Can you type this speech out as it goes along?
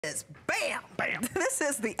is bam. Bam. This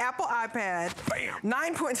is the Apple iPad. Bam.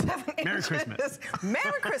 9.7 inches. Merry Christmas.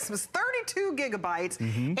 Merry Christmas. 32 gigabytes.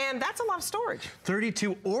 And that's a lot of storage.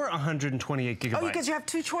 32 or 128 gigabytes. Oh, because you have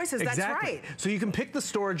two choices. Exactly. That's right. So you can pick the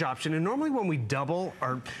storage option, and normally when we double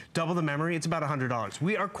the memory, it's about $100.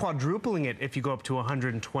 We are quadrupling it if you go up to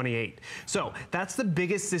 128. So that's the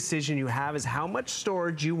biggest decision you have, is how much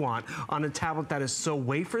storage you want on a tablet that is so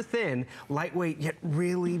wafer thin, lightweight, yet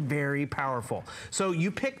really very powerful. So you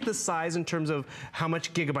pick the size in terms of how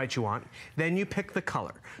much gigabytes you want, then you pick the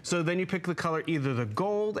color. So then you pick the color, either the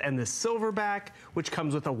gold and the silver back, which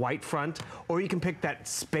comes with a white front, or you can pick that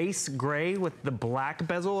space gray with the black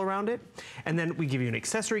bezel around it. And then we give you an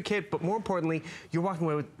accessory kit, but more importantly, you're walking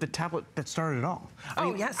away with the tablet that started it all. I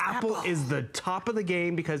mean, yes, Apple is the top of the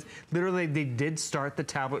game, because literally they did start the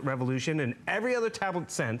tablet revolution, and every other tablet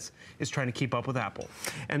since is trying to keep up with Apple.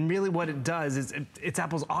 And really what it does is it's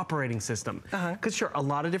Apple's operating system. Because sure, a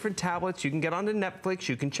lot of different tablets, you can get onto Netflix,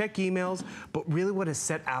 you can check emails, but really what has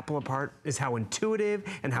set Apple apart is how intuitive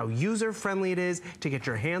and how user-friendly it is to get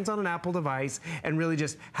your hands on an Apple device and really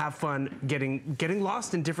just have fun getting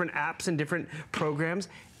lost in different apps and different programs,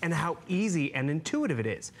 and how easy and intuitive it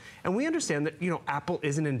is. And we understand that, you know, Apple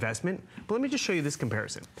is an investment, but let me just show you this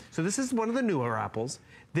comparison. So this is one of the newer Apples.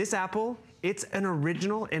 This Apple, it's an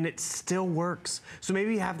original and it still works. So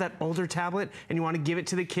maybe you have that older tablet and you want to give it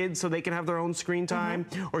to the kids so they can have their own screen time,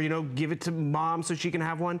 or, you know, give it to mom so she can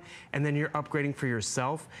have one, and then you're upgrading for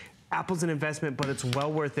yourself. Apple's an investment, but it's well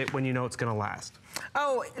worth it when you know it's gonna last.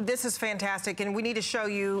 Oh, this is fantastic, and we need to show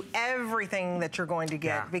you everything that you're going to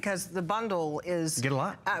get, because the bundle is... You get a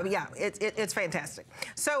lot. Yeah, it's fantastic.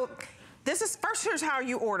 So this is, first here's how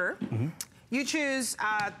you order. You choose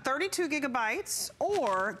 32 gigabytes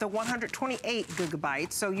or the 128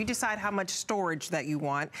 gigabytes. So you decide how much storage that you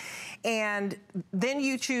want. And then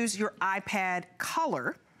you choose your iPad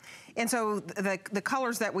color. And so the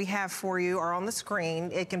colors that we have for you are on the screen.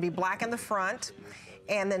 It can be black in the front,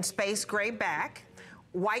 and then space gray back,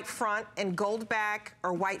 white front and gold back,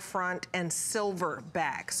 or white front and silver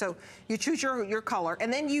back. So you choose your color,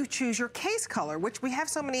 and then you choose your case color, which we have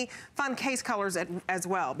so many fun case colors as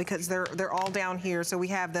well, because they're all down here. So we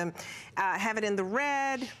have them, have it in the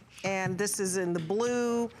red, and this is in the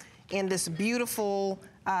blue, in this beautiful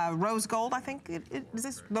rose gold, I think. Is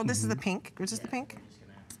this? No, this is the pink. Is this the pink?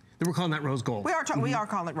 We're calling that rose gold. We are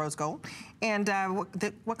calling it rose gold. And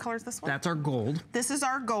what color is this one? That's our gold. This is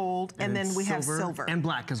our gold, and then we have silver. And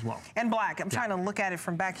black as well. And black. I'm trying to look at it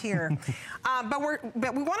from back here. But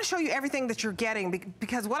we want to show you everything that you're getting,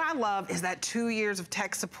 because what I love is that 2 years of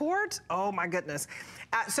tech support. Oh my goodness.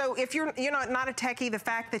 So if you're not a techie, the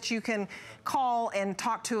fact that you can call and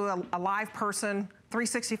talk to a live person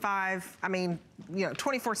 365, I mean,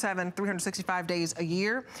 24/7, 365 days a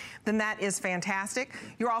year, then that is fantastic.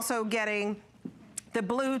 You're also getting the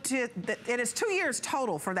Bluetooth. It is 2 years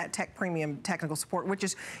total for that Tech Premium technical support, which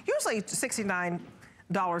is usually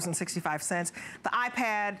 $69.65. The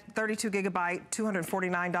iPad, 32 gigabyte,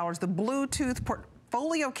 $249. The Bluetooth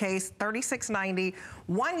portfolio case, $36.90.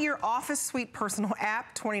 1 year Office Suite personal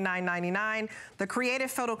app, $29.99. The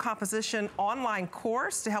Creative Photo Composition online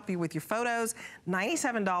course to help you with your photos,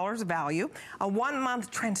 $97 value. A 1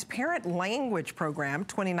 month transparent language program,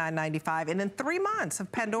 $29.95. And then 3 months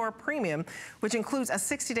of Pandora Premium, which includes a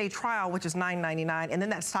 60-day trial, which is $9.99. And then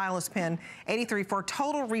that stylus pen, $83, for a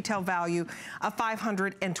total retail value of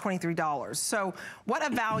 $523. So what a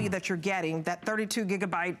value that you're getting. That 32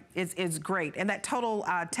 gigabyte is great. And that total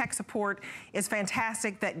tech support is fantastic,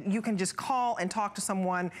 that you can just call and talk to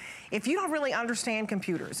someone. If you don't really understand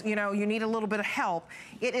computers, you need a little bit of help,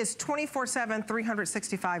 it is 24/7,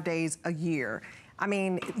 365 days a year. I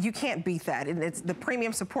mean, you can't beat that. And it's the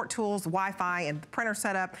premium support tools, Wi-Fi and printer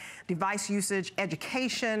setup, device usage,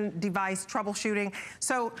 education, device troubleshooting.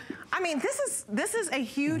 So, I mean, this is a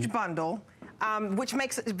huge bundle, which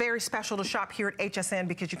makes it very special to shop here at HSN,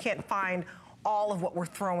 because you can't find all of what we're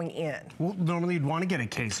throwing in. Well, normally you'd want to get a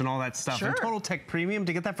case and all that stuff. Sure. And Total Tech Premium,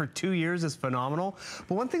 to get that for 2 years is phenomenal.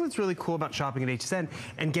 But one thing that's really cool about shopping at HSN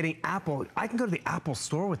and getting Apple, I can go to the Apple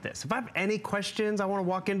store with this. If I have any questions, I want to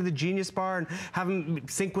walk into the Genius Bar and have them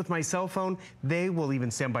sync with my cell phone, they will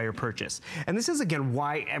even stand by your purchase. And this is, again,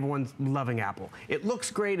 why everyone's loving Apple. It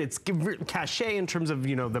looks great, it's cachet in terms of,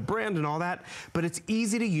 the brand and all that, but it's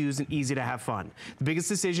easy to use and easy to have fun. The biggest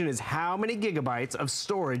decision is how many gigabytes of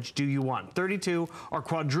storage do you want? 32 or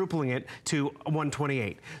quadrupling it to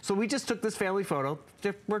 128. So we just took this family photo.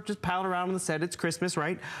 We're just palling around on the set. It's Christmas,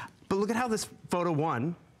 right? But look at how this photo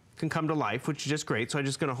one can come to life, which is just great. So I'm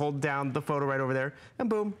just gonna hold down the photo right over there, and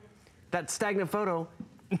boom, that stagnant photo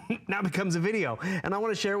now becomes a video, and I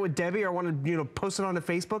want to share it with Debbie, or I want to, post it onto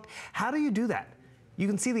Facebook. How do you do that? You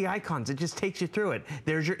can see the icons. It just takes you through it.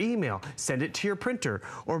 There's your email. Send it to your printer.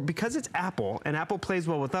 Or because it's Apple, and Apple plays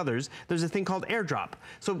well with others, there's a thing called AirDrop.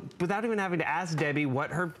 So without even having to ask Debbie what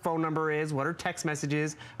her phone number is, what her text message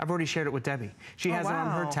is, I've already shared it with Debbie. She has it on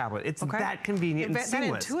her tablet. It's that convenient and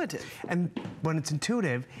seamless. That intuitive. And when it's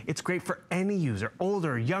intuitive, it's great for any user,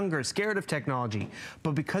 older, younger, scared of technology.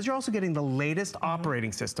 But because you're also getting the latest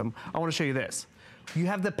operating system, I want to show you this. You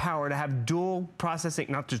have the power to have dual processing,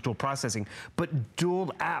 not just dual processing, but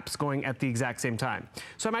dual apps going at the exact same time.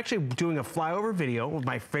 So I'm actually doing a flyover video of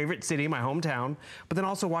my favorite city, my hometown, but then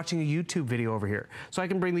also watching a YouTube video over here. So I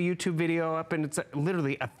can bring the YouTube video up, and it's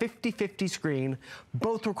literally a 50-50 screen,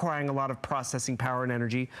 both requiring a lot of processing power and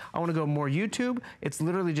energy. I want to go more YouTube. It's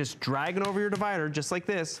literally just dragging over your divider, just like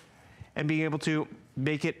this, and being able to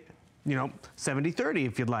make it 70-30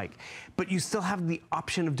 if you'd like. But you still have the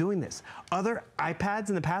option of doing this. Other iPads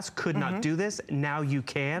in the past could not do this. Now you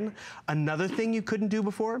can. Another thing you couldn't do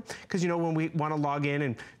before, because when we want to log in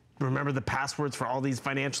and remember the passwords for all these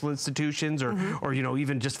financial institutions, or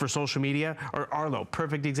even just for social media, or Arlo,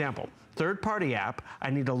 perfect example. Third-party app, I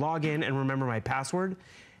need to log in and remember my password.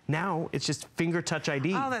 Now it's just finger touch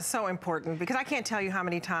ID. Oh, that's so important, because I can't tell you how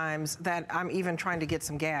many times that I'm even trying to get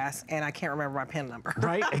some gas and I can't remember my PIN number.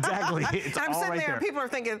 Right, exactly. It's I'm all sitting right there there. And people are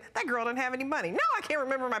thinking, that girl doesn't have any money. No, I can't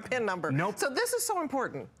remember my PIN number. Nope. So this is so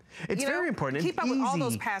important. It's very important. Keep up with all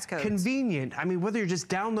those passcodes. Convenient. I mean, whether you're just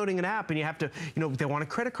downloading an app and you have to, they want a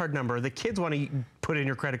credit card number, the kids want to put in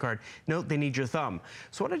your credit card. No, they need your thumb.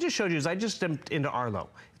 So what I just showed you is I just jumped into Arlo.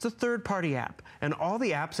 It's a third-party app, and all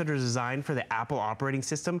the apps that are designed for the Apple operating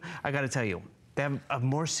system, I got to tell you, they have a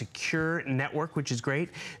more secure network, which is great.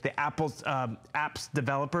 The Apple's apps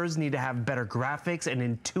developers need to have better graphics and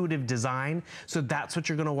intuitive design. So that's what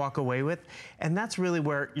you're going to walk away with. And that's really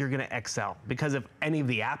where you're going to excel. Because if any of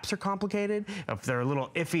the apps are complicated, if they're a little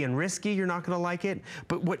iffy and risky, you're not going to like it.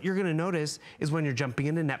 But what you're going to notice is when you're jumping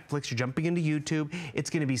into Netflix, you're jumping into YouTube, it's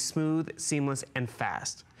going to be smooth, seamless, and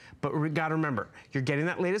fast. But we got to remember, you're getting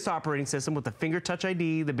that latest operating system with the finger touch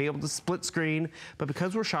ID, to be able to split screen. But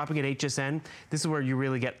because we're shopping at HSN, this is where you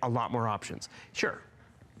really get a lot more options. Sure,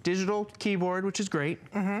 digital keyboard, which is great.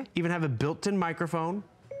 Even have a built-in microphone.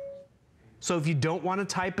 So if you don't want to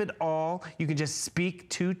type it all, you can just speak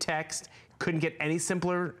to text. Couldn't get any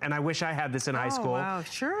simpler, and I wish I had this in high school. Oh, wow,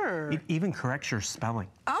 sure. It even corrects your spelling.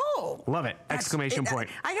 Oh. Love it. Exclamation point.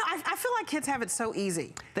 I know, I feel like kids have it so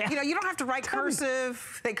easy. You don't have to write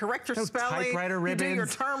cursive. They correct your spelling. Typewriter ribbons. You do your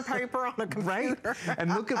term paper on a computer. Right?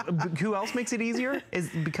 And look at who else makes it easier is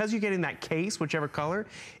because you're getting that case, whichever color,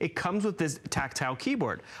 it comes with this tactile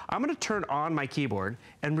keyboard. I'm going to turn on my keyboard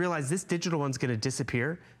and realize this digital one's going to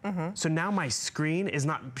disappear. So now my screen is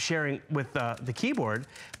not sharing with the keyboard,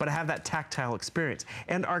 but I have that tactile experience.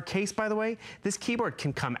 And our case, by the way, this keyboard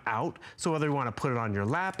can come out. So whether you want to put it on your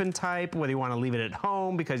lap and type, whether you want to leave it at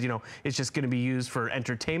home because it's just going to be used for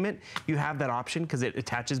entertainment, you have that option because it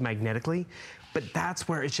attaches magnetically. But that's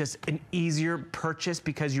where it's just an easier purchase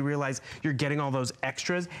because you realize you're getting all those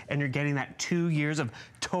extras and you're getting that 2 years of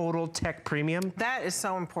total tech premium. That is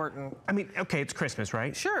so important. I mean, okay, it's Christmas,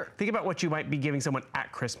 right? Sure. Think about what you might be giving someone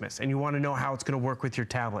at Christmas and you want to know how it's going to work with your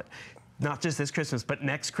tablet. Not just this Christmas, but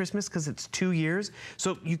next Christmas because it's 2 years.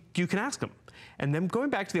 So you can ask them. And then going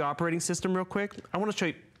back to the operating system real quick, I want to show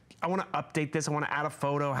you. I want to update this. I want to add a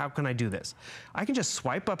photo. How can I do this? I can just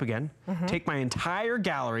swipe up again, take my entire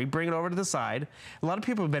gallery, bring it over to the side. A lot of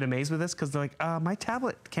people have been amazed with this because they're like, my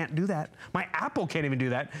tablet can't do that. My Apple can't even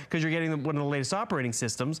do that because you're getting one of the latest operating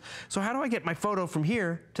systems. So how do I get my photo from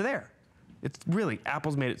here to there? It's really,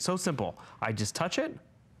 Apple's made it so simple. I just touch it,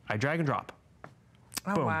 I drag and drop.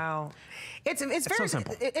 Oh, Boom. wow. It's very so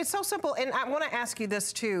simple. It's so simple. And I want to ask you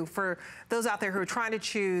this too, for those out there who are trying to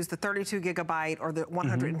choose the 32 gigabyte or the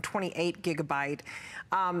 128 gigabyte,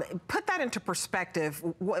 put that into perspective,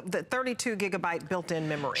 the 32 gigabyte built-in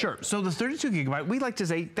memory. Sure. So the 32 gigabyte, we like to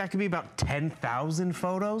say that could be about 10,000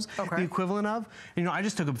 photos, the equivalent of. I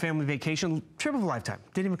just took a family vacation, trip of a lifetime.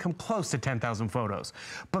 Didn't even come close to 10,000 photos.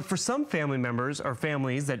 But for some family members or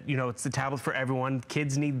families that, it's the tablet for everyone,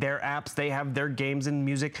 kids need their apps, they have their games and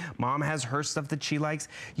music, mom has her stuff that she likes,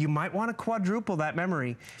 you might want to quadruple that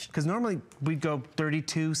memory because normally we'd go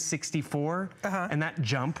 32, 64, and that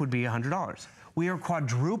jump would be $100. We are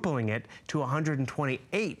quadrupling it to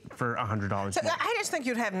 128 for $100 So more. I just think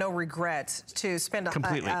you'd have no regrets to spend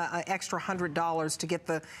an extra $100 to get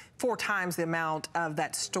the 4 times the amount of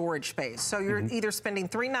that storage space. So you're either spending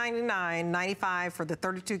 $399.95 for the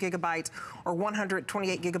 32 gigabytes or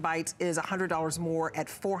 128 gigabytes is $100 more at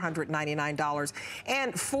 $499.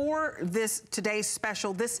 And for this today's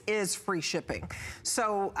special, this is free shipping.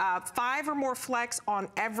 So 5 or more flex on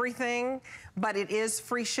everything, but it is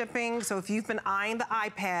free shipping. So if you've been eyeing the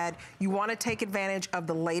iPad, you want to take advantage of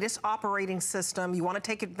the latest operating system. You want to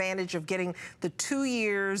take advantage of getting the 2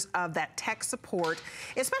 years of that tech support,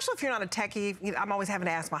 especially if you're not a techie. You know, I'm always having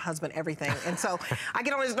to ask my husband everything. And so I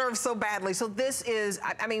get on his nerves so badly. So this is,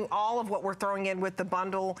 I mean, all of what we're throwing in with the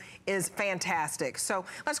bundle is fantastic. So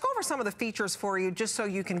let's go over some of the features for you just so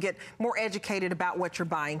you can get more educated about what you're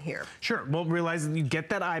buying here. Sure. Well, realize that you get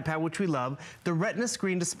that iPad, which we love, the Retina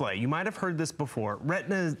screen display. You might have heard this before.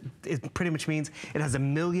 Retina pretty much means it has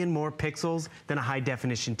 1 million more pixels than a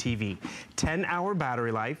high-definition TV. 10-hour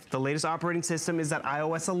battery life. The latest operating system is that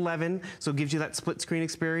iOS 11, so it gives you that split-screen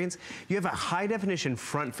experience. You have a high-definition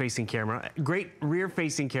front-facing camera, great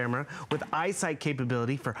rear-facing camera with eyesight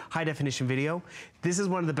capability for high-definition video. This is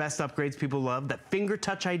one of the best upgrades people love, that finger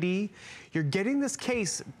touch ID. You're getting this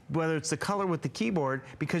case, whether it's the color with the keyboard,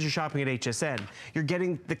 because you're shopping at HSN. You're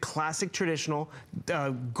getting the classic traditional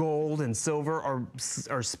gold and silver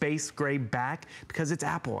or space gray back because it's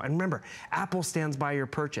Apple. And remember, Apple stands by your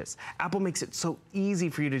purchase. Apple makes it so easy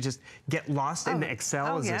for you to just get lost in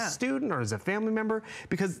Excel as a student or as a family member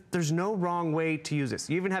because there's no wrong way to use this.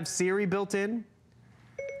 You even have Siri built in.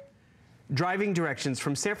 Driving directions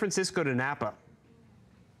from San Francisco to Napa.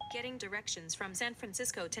 Getting directions from San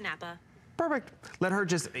Francisco to Napa. Perfect. Let her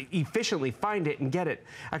just efficiently find it and get it.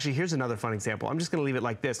 Actually, here's another fun example. I'm just going to leave it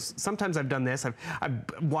like this. Sometimes I've done this. I'm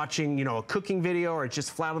watching, you know, a cooking video or it's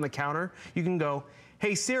just flat on the counter. You can go,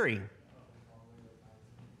 hey Siri.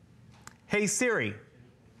 Hey Siri.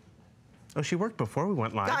 Oh, she worked before we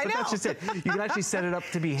went live. I know. That's just it. You can actually set it up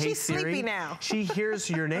to be, hey She's Siri. She's sleepy now. She hears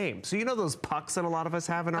your name. So you know those pucks that a lot of us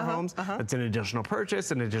have in our homes? That's an additional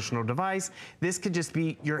purchase, an additional device. This could just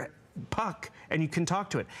be your puck and you can talk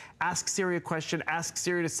to it. Ask Siri a question. Ask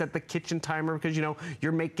Siri to set the kitchen timer because, you know,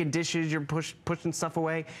 you're making dishes, you're pushing stuff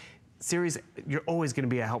away. Siri's, you're always going to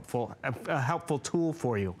be a helpful tool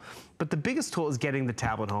for you. But the biggest tool is getting the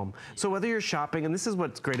tablet home. So whether you're shopping, and this is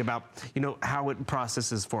what's great about, you know, how it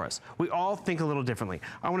processes for us. We all think a little differently.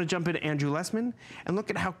 I want to jump into Andrew Lessman and look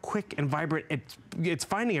at how quick and vibrant it's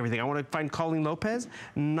finding everything. I want to find Colleen Lopez,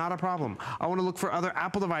 not a problem. I want to look for other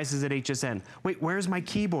Apple devices at HSN. Wait, where's my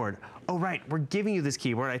keyboard? Oh, right, we're giving you this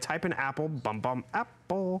keyboard. I type in Apple, bum, bum,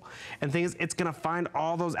 Apple. And the thing is, it's going to find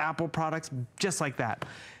all those Apple products just like that.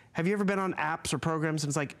 Have you ever been on apps or programs and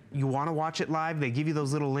it's like you want to watch it live, they give you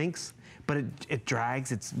those little links, but it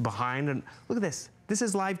drags, it's behind, and look at this. This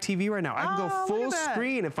is live TV right now. I can go full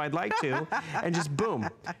screen if I'd like to, and just boom.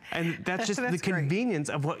 And that's just the convenience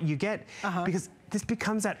of what you get, because this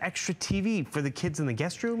becomes that extra TV for the kids in the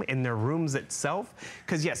guest room, in their rooms itself.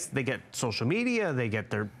 Because yes, they get social media, they get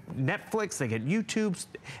their Netflix, they get YouTube,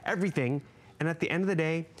 everything. And at the end of the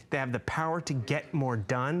day, they have the power to get more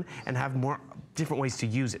done and have more different ways to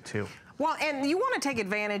use it too. Well, and you want to take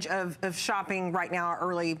advantage of shopping right now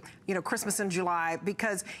early, you know, Christmas in July,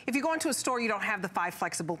 because if you go into a store, you don't have the 5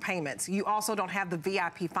 flexible payments. You also don't have the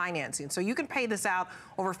VIP financing. So you can pay this out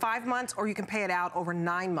over 5 months or you can pay it out over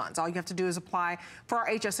 9 months. All you have to do is apply for our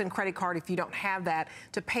HSN credit card if you don't have that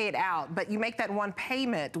to pay it out. But you make that one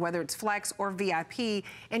payment, whether it's Flex or VIP,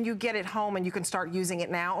 and you get it home and you can start using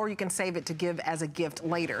it now, or you can save it to give as a gift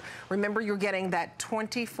later. Remember, you're getting that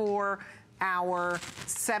 24-hour,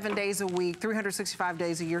 7 days a week, 365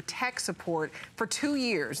 days a year tech support for 2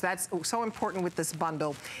 years. That's so important with this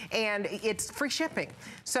bundle. And it's free shipping.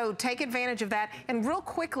 So take advantage of that. And real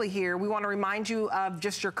quickly here, we want to remind you of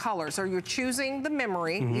just your colors. So you're choosing the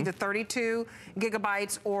memory, either 32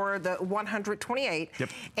 gigabytes or the 128,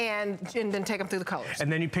 and then take them through the colors.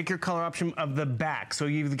 And then you pick your color option of the back. So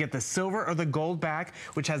you either get the silver or the gold back,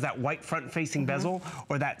 which has that white front-facing bezel,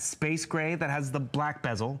 or that space gray that has the black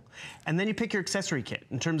bezel. And then you pick your accessory kit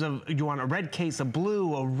in terms of you want a red case, a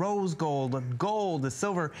blue, a rose gold, a gold, a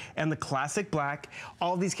silver, and the classic black.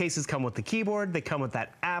 All these cases come with the keyboard. They come with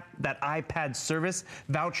that app, that iPad service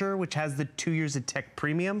voucher, which has the 2 years of tech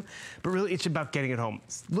premium. But really, it's about getting it home.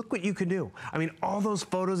 Look what you can do. I mean, all those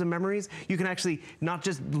photos and memories, you can actually not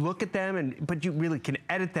just look at them, but you really can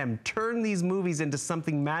edit them, turn these movies into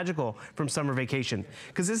something magical from summer vacation.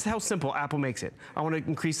 Because this is how simple Apple makes it. I want to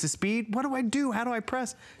increase the speed. What do I do? How do I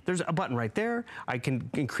press? There's a button right right there. I can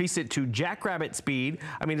increase it to jackrabbit speed.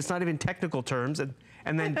 I mean, it's not even technical terms.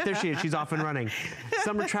 And then there she is. She's off and running.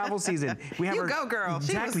 Summer travel season. We have You go, girl.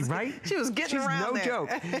 Exactly, right? She was getting around there. No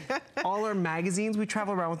joke. All our magazines, we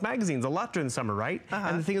travel around with magazines a lot during the summer, right?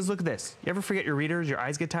 And the thing is, look at this. You ever forget your readers? Your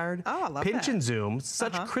eyes get tired? Oh, I love Pinch that. and zoom,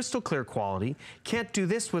 such crystal clear quality. Can't do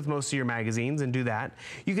this with most of your magazines and do that.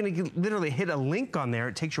 You can literally hit a link on there.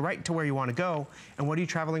 It takes you right to where you want to go. And what are you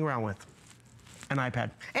traveling around with? An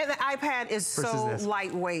iPad. And the iPad is so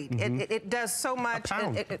lightweight. It does so much. A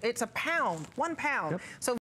pound. It's a pound, 1 pound. Yep. So